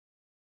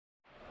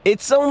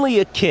It's only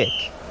a kick,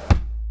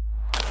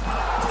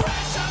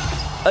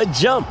 a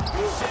jump,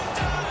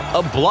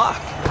 a block.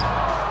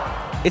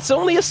 It's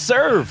only a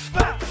serve.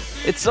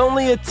 It's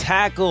only a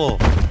tackle,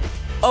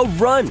 a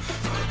run.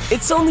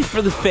 It's only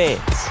for the fans.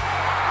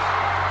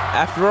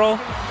 After all,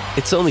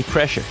 it's only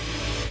pressure.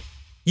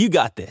 You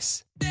got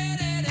this.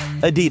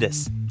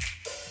 Adidas.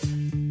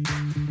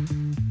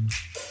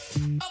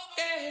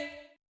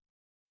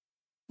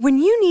 When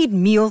you need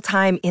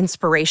mealtime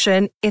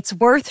inspiration, it's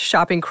worth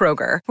shopping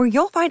Kroger, where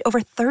you'll find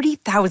over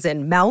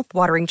 30,000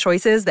 mouth-watering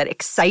choices that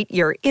excite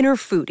your inner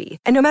foodie.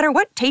 And no matter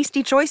what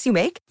tasty choice you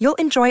make, you'll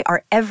enjoy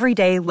our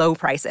everyday low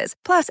prices,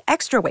 plus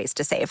extra ways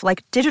to save,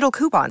 like digital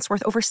coupons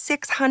worth over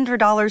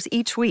 $600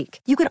 each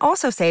week. You can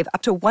also save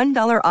up to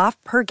 $1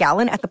 off per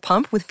gallon at the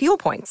pump with fuel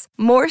points.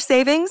 More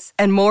savings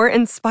and more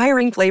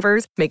inspiring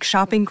flavors make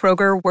shopping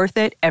Kroger worth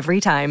it every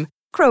time.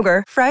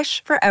 Kroger,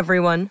 fresh for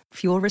everyone.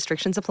 Fuel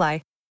restrictions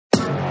apply.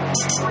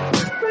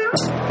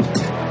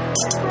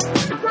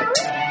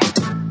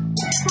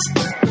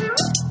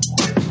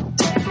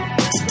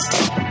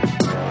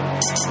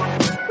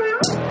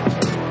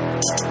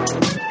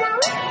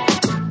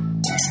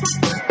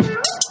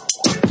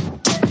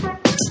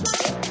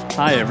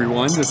 Hi,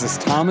 everyone. This is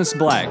Thomas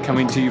Black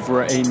coming to you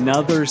for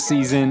another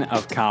season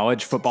of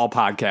college football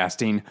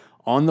podcasting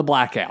on The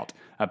Blackout,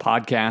 a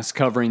podcast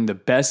covering the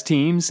best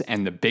teams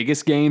and the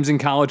biggest games in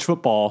college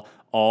football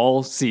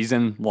all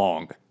season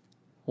long.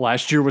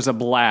 Last year was a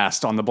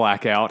blast on The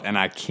Blackout, and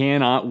I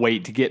cannot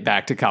wait to get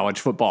back to college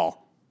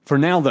football. For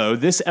now, though,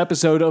 this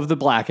episode of The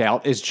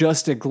Blackout is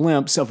just a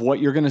glimpse of what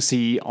you're going to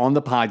see on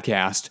the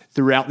podcast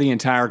throughout the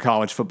entire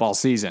college football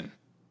season.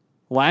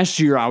 Last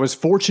year, I was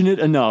fortunate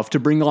enough to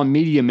bring on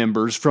media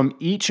members from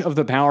each of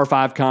the Power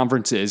 5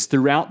 conferences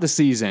throughout the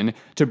season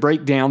to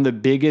break down the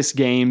biggest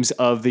games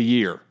of the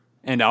year.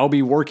 And I'll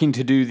be working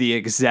to do the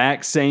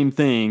exact same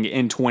thing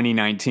in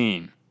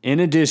 2019. In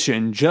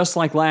addition, just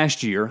like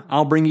last year,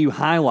 I'll bring you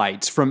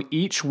highlights from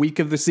each week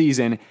of the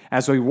season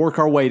as we work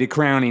our way to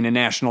crowning a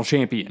national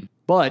champion.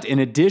 But in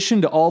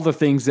addition to all the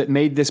things that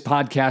made this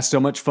podcast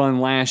so much fun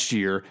last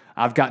year,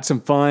 I've got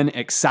some fun,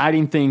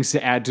 exciting things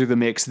to add to the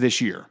mix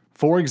this year.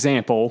 For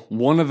example,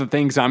 one of the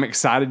things I'm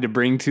excited to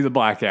bring to the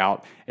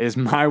Blackout is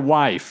my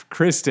wife,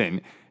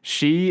 Kristen.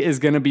 She is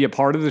going to be a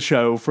part of the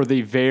show for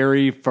the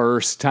very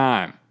first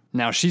time.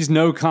 Now, she's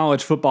no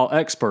college football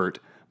expert,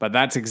 but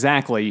that's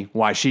exactly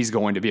why she's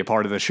going to be a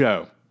part of the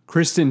show.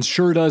 Kristen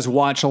sure does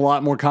watch a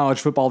lot more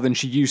college football than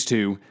she used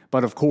to,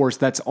 but of course,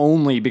 that's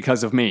only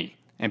because of me.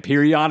 And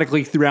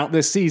periodically throughout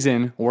this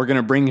season, we're going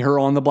to bring her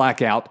on the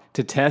Blackout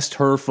to test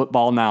her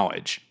football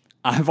knowledge.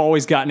 I've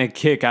always gotten a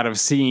kick out of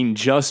seeing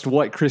just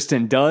what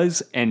Kristen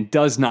does and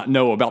does not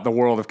know about the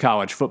world of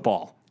college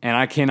football. And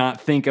I cannot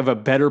think of a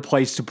better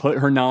place to put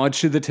her knowledge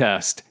to the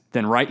test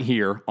than right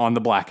here on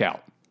the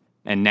Blackout.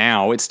 And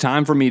now it's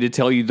time for me to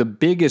tell you the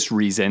biggest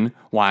reason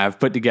why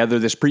I've put together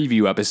this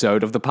preview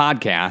episode of the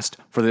podcast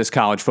for this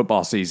college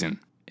football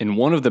season. In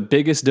one of the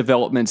biggest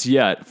developments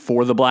yet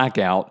for the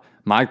Blackout,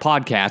 my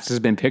podcast has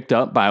been picked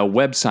up by a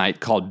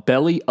website called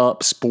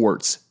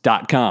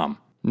BellyUpSports.com.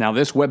 Now,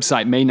 this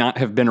website may not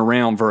have been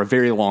around for a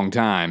very long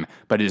time,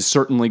 but is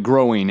certainly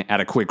growing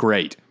at a quick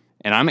rate.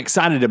 And I'm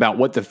excited about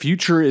what the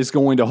future is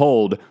going to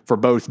hold for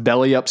both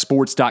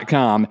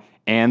BellyUpSports.com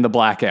and the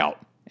Blackout.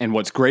 And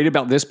what's great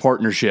about this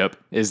partnership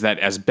is that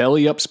as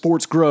Belly Up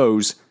Sports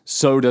grows,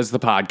 so does the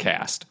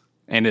podcast.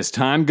 And as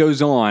time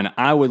goes on,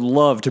 I would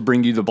love to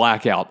bring you the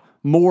Blackout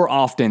more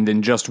often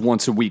than just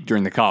once a week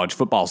during the college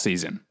football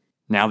season.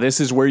 Now, this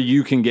is where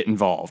you can get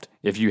involved.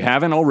 If you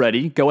haven't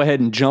already, go ahead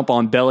and jump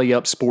on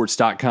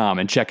BellyUpSports.com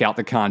and check out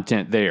the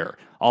content there.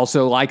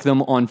 Also, like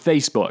them on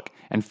Facebook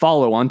and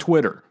follow on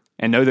Twitter.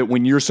 And know that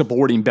when you're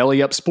supporting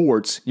Belly Up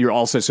Sports, you're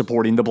also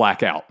supporting the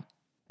Blackout.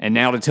 And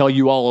now to tell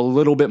you all a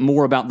little bit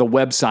more about the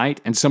website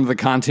and some of the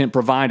content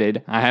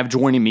provided, I have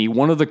joining me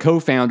one of the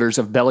co-founders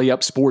of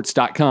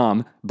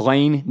BellyUpSports.com,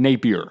 Blaine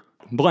Napier.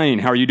 Blaine,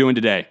 how are you doing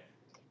today?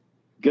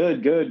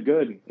 Good.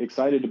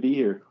 Excited to be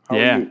here. How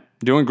are you?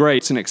 Doing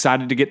great and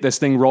excited to get this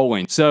thing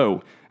rolling.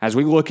 So, as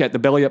we look at the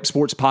Belly Up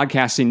Sports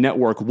Podcasting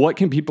Network, what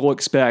can people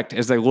expect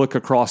as they look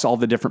across all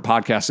the different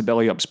podcasts that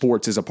Belly Up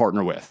Sports is a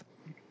partner with?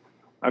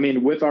 I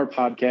mean, with our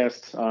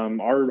podcast,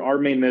 our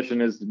main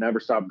mission is to never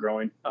stop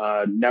growing,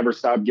 never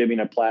stop giving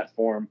a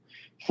platform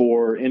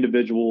for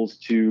individuals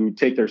to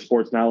take their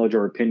sports knowledge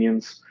or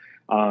opinions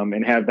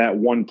and have that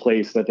one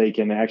place that they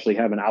can actually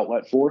have an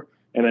outlet for.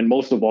 And then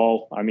most of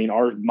all, I mean,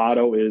 our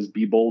motto is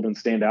be bold and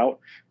stand out.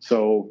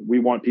 So we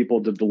want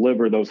people to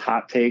deliver those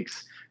hot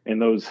takes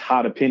and those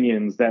hot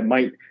opinions that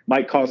might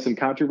cause some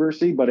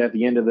controversy, but at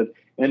the end of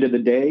the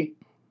day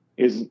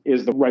is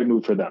the right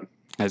move for them.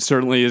 It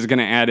certainly is going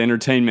to add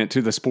entertainment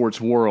to the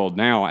sports world.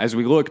 Now, as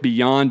we look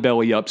beyond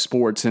Belly Up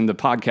Sports and the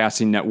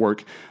podcasting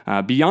network,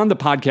 beyond the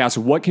podcast,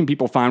 what can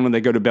people find when they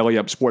go to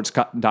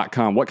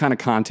BellyUpSports.com? What kind of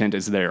content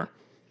is there?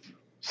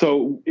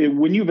 So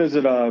when you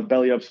visit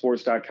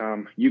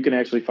BellyUpSports.com, you can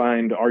actually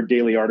find our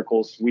daily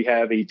articles. We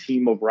have a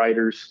team of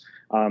writers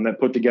that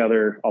put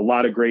together a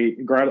lot of great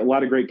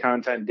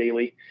content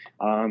daily.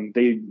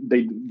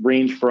 They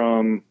range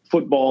from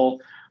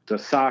football to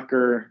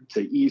soccer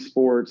to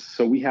esports.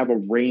 So we have a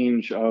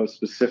range of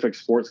specific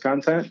sports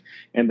content.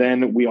 And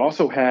then we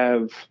also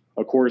have,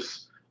 of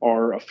course,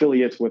 our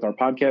affiliates with our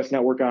podcast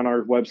network on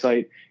our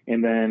website.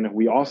 And then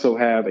we also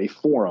have a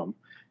forum.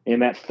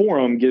 And that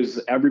forum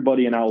gives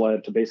everybody an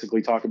outlet to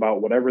basically talk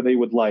about whatever they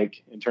would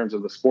like in terms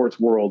of the sports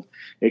world.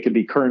 It could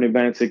be current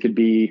events. It could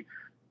be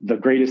the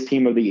greatest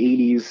team of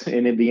the 80s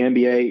and in the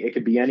NBA. It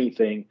could be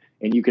anything.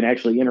 And you can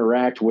actually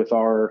interact with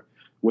our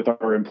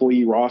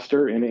employee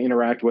roster and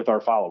interact with our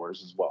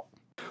followers as well.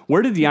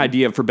 Where did the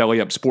idea for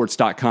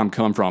BellyUpSports.com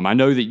come from? I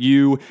know that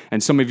you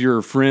and some of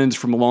your friends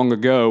from long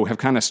ago have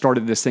kind of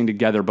started this thing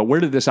together, but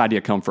where did this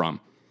idea come from?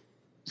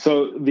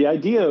 So the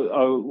idea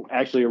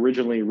actually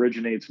originally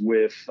originates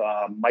with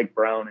Mike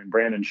Brown and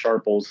Brandon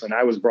Sharples, and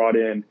I was brought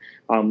in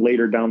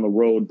later down the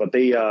road. But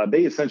they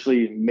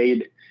essentially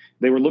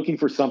they were looking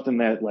for something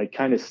that like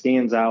kind of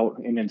stands out,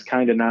 and it's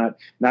kind of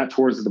not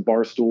towards the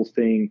Barstool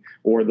thing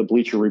or the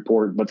Bleacher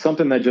Report, but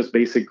something that just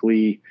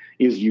basically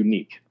is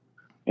unique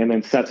and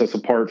then sets us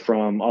apart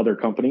from other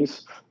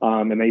companies.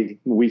 And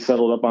we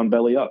settled up on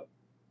Belly Up.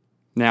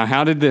 Now,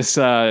 how did this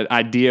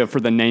idea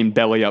for the name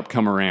Belly Up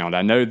come around?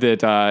 I know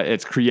that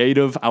it's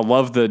creative. I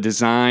love the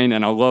design,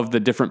 and I love the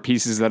different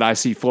pieces that I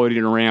see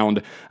floating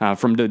around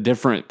from the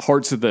different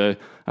parts of the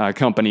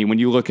company. When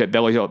you look at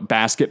Belly Up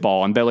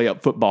basketball and Belly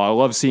Up football, I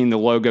love seeing the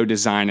logo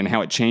design and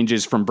how it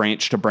changes from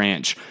branch to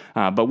branch.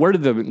 But where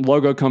did the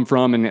logo come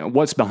from, and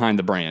what's behind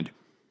the brand?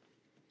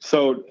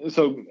 So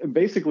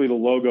basically the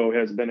logo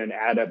has been an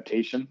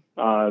adaptation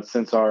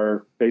since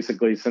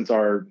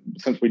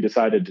we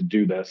decided to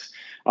do this.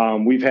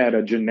 We've had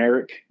a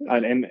generic,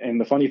 and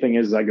the funny thing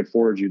is I could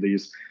forward you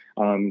these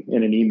in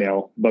an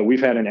email, but we've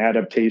had an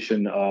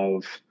adaptation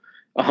of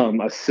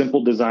a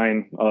simple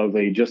design of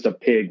just a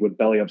pig with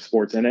Belly Up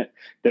Sports in it.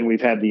 Then we've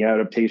had the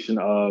adaptation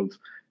of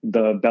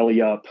the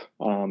Belly Up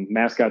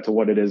mascot to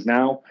what it is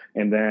now.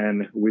 And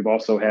then we've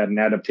also had an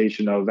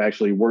adaptation of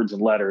actually words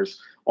and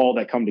letters, all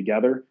that come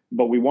together.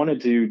 But we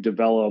wanted to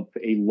develop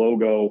a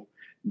logo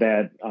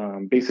that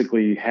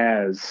basically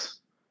has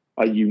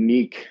a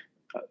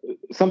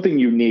something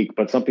unique,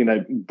 but something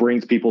that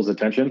brings people's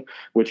attention,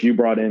 which you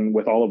brought in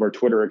with all of our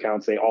Twitter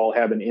accounts. They all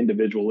have an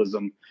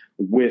individualism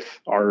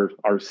with our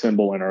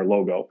symbol and our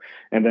logo.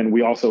 And then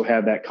we also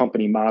have that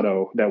company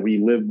motto that we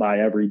live by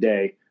every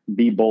day: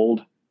 be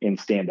bold and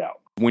stand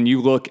out. When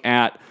you look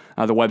at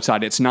the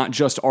website, it's not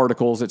just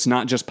articles, it's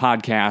not just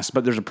podcasts,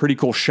 but there's a pretty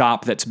cool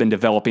shop that's been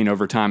developing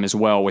over time as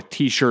well with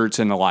t-shirts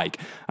and the like.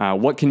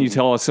 What can you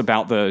tell us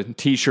about the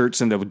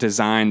t-shirts and the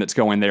design that's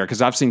going there?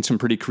 Because I've seen some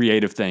pretty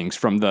creative things,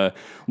 from the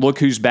Look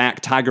Who's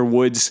Back Tiger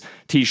Woods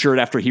t-shirt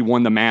after he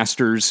won the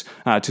Masters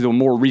to the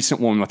more recent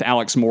one with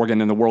Alex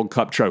Morgan and the World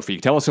Cup trophy.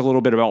 Tell us a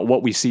little bit about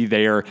what we see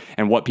there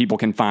and what people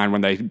can find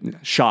when they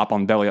shop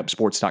on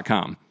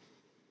BellyUpSports.com.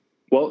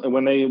 Well,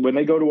 when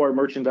they go to our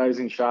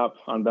merchandising shop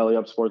on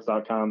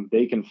BellyUpSports.com,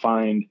 they can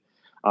find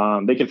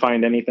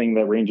anything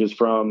that ranges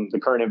from the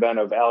current event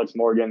of Alex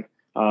Morgan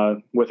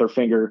with her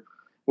finger,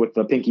 with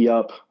the pinky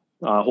up,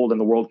 holding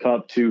the World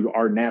Cup, to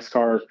our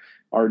NASCAR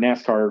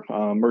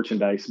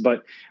merchandise.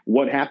 But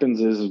what happens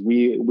is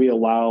we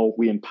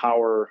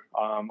empower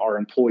our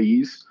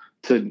employees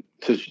to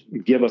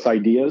give us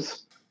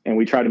ideas, and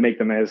we try to make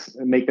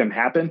them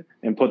happen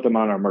and put them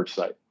on our merch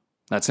site.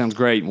 That sounds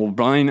great. Well,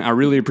 Brian, I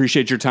really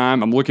appreciate your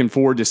time. I'm looking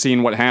forward to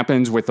seeing what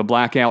happens with the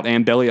Blackout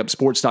and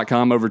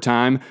BellyUpSports.com over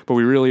time, but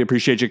we really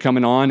appreciate you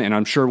coming on, and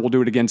I'm sure we'll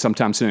do it again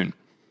sometime soon.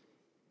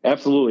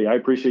 Absolutely. I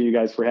appreciate you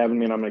guys for having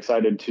me, and I'm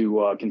excited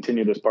to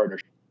continue this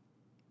partnership.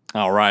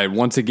 All right.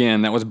 Once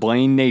again, that was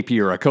Blaine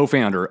Napier, a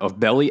co-founder of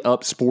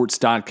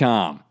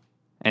BellyUpSports.com.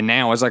 And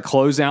now, as I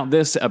close out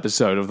this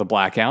episode of The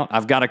Blackout,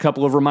 I've got a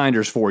couple of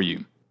reminders for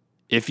you.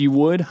 If you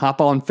would, hop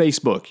on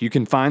Facebook. You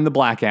can find The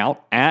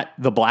Blackout at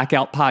The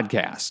Blackout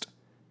Podcast.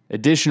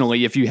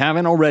 Additionally, if you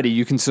haven't already,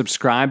 you can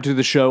subscribe to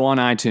the show on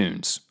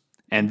iTunes.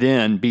 And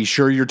then be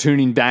sure you're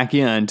tuning back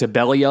in to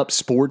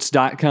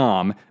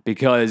BellyUpSports.com,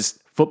 because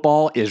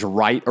football is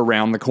right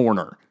around the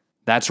corner.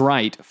 That's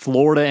right,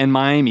 Florida and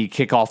Miami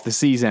kick off the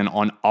season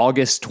on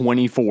August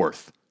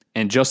 24th.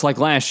 And just like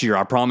last year,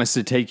 I promise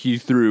to take you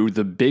through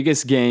the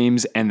biggest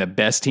games and the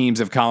best teams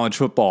of college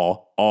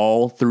football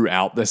all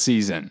throughout the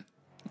season.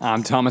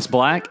 I'm Thomas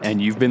Black,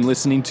 and you've been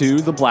listening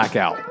to The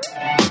Blackout.